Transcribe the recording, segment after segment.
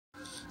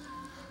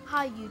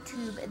Hi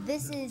YouTube,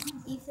 this is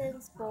Ethan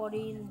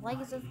Spalding. Like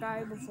and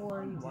subscribe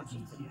before you watch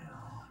this video.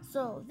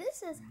 So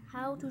this is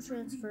how to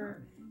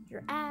transfer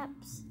your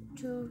apps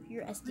to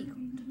your SD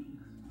card.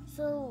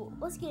 So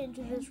let's get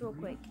into this real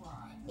quick.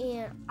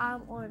 And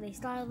I'm on a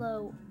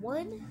Stylo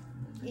 1.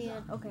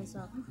 And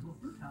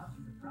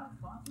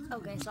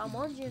so I'm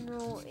on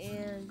general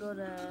and go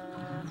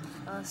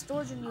to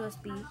storage and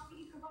USB.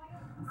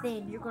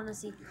 Then you're gonna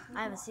see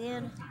I have a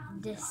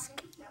SanDisk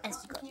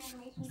SD card.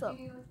 So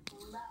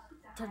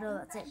to know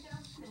that's it.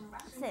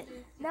 That's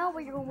it. Now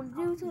what you're going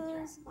to do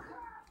is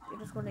you're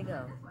just going to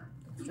go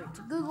straight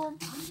to Google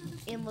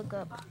and look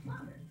up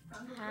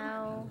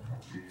how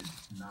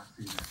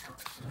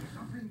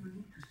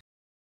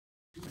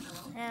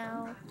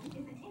to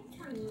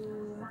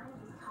transfer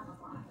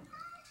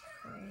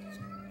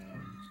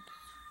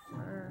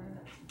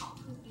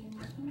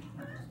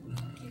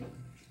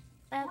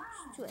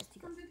apps to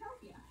SD card.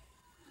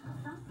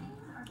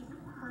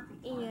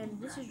 And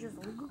this is just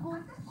on Google.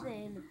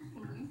 Then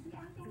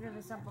figure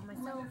this out for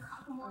myself.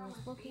 I was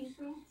looking,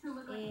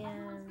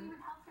 and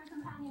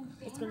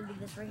it's gonna be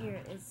this right here.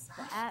 It's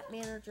the App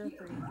Manager 3.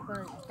 You're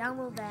gonna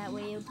download that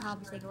way. It'll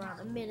probably take around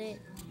a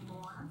minute.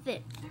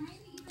 Then,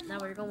 now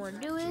what you're gonna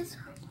want to do is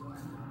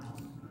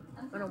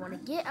you're gonna want to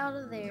get out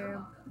of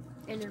there,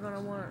 and you're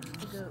gonna want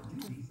to go to the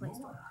Play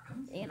Store.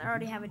 And I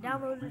already have it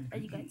downloaded,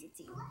 as you guys can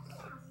see.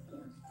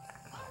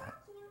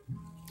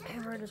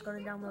 And we're just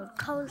gonna download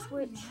Color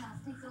Switch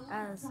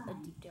as a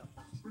detail.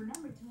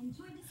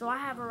 So I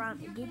have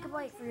around a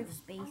gigabyte free of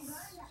space,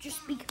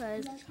 just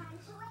because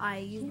I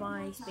use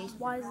my space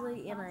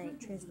wisely and I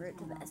transfer it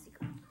to the SD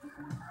card.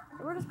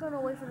 And we're just gonna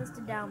wait for this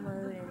to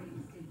download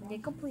and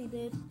get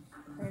completed.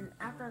 And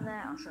after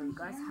that, I'll show you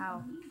guys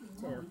how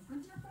to,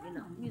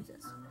 use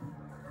this.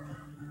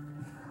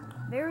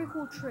 Very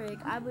cool trick.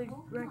 I would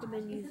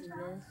recommend using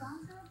this.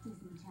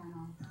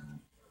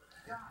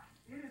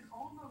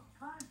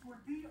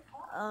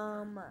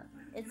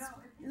 It's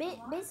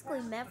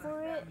basically meant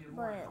for it,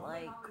 but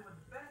like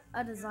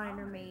a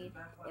designer made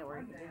it where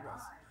you can do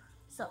this.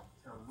 So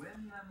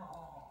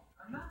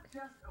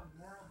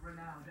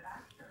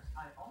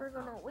we're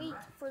gonna wait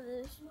for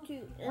this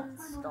to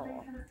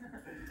install.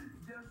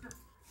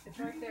 It's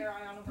right there.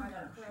 I don't know why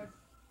that's red.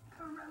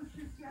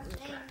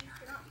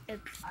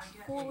 It's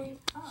fully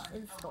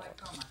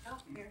installed.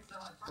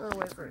 We're gonna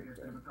wait for it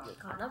to get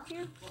caught up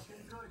here.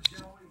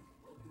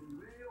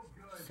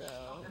 So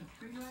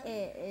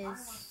it is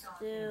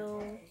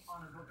still.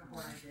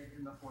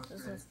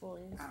 This is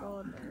fully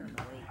installed. And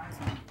wait.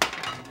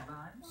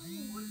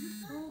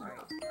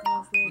 Alright,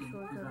 Color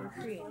shortcut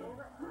created.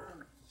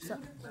 So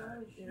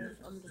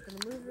I'm just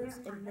gonna move this,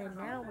 and then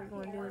now what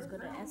we're gonna do is go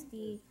to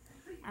SD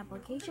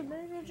Application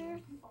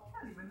Manager.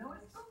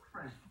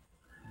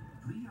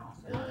 And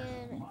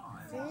then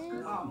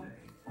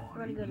we're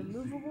going to go to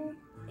Movable,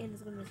 and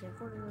it's going to say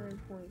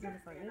 49.25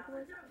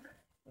 megabytes.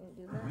 We're going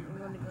to do that. We're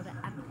going to go to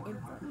App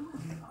Info.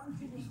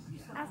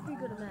 After you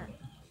go to that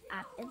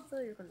App Info,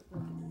 you're going to go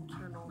to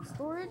Internal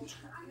Storage.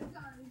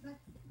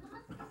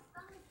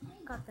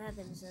 Got that,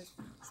 then it says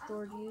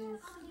storage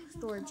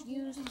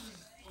used,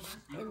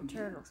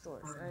 internal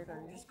storage. So you're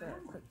going to just go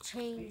click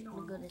change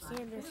and go to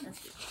SanDisk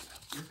SD.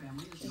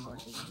 You're going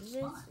to use this,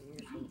 and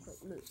you're just going to click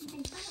move.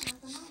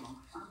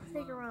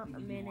 Take around a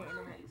minute and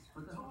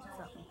a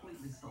half.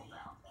 So,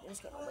 you're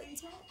just going to wait.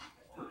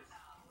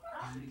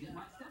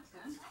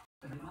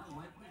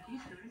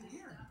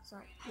 So,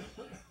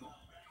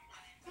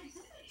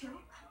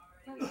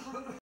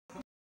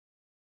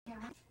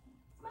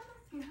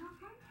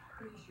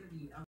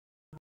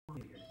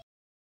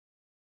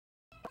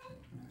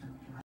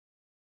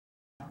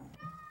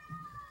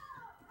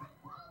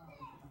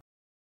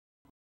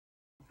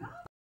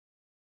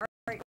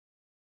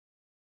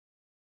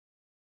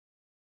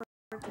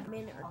 a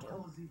minute or two.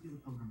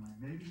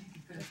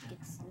 Just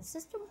gets to the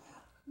system.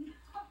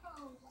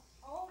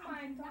 Oh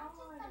my god.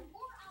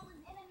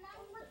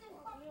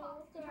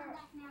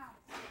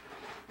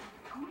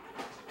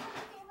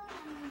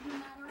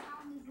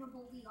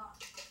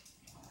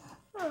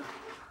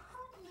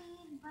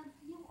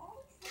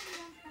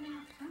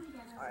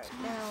 Alright,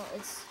 now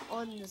it's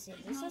on the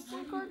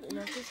SanDisk card, and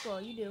that's just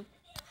all you do.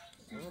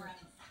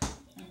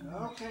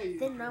 Okay.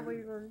 Then now what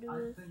you're going to do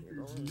is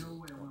you're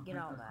going to get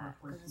all that,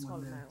 because it's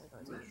called manually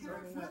going to take you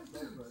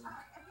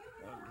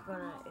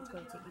and it's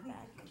going to take you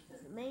back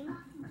to the main,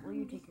 where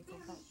you take your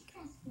phone back.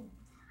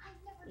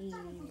 And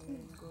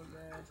go to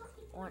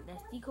on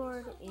SD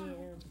card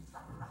and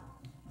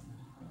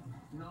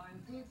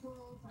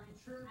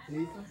I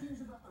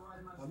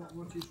don't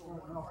want you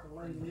starting off the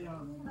lady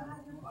on.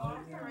 I'll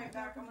get right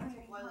back. I'm gonna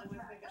take Lily with me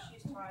because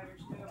she's tired.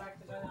 She's gonna go back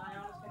to bed, and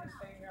Iona's gonna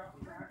stay here. I'll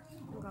be back.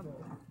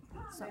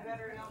 so They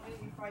better not make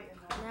me fighting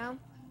though. now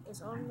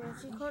it's on the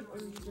SD card,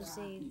 and you just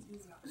say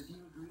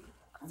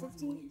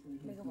 50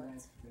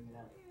 megabytes.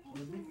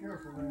 Be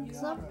careful, man.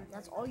 So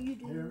that's all you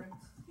do.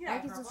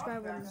 Like and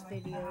subscribe on this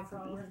video for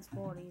Ethan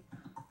Spalding.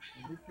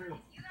 Be careful.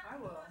 I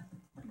will.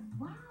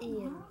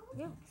 And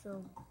yeah,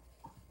 so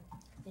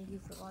Thank you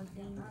for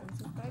liking and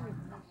subscribing.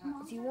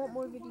 If you want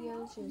more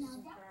videos, just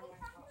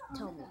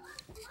tell me.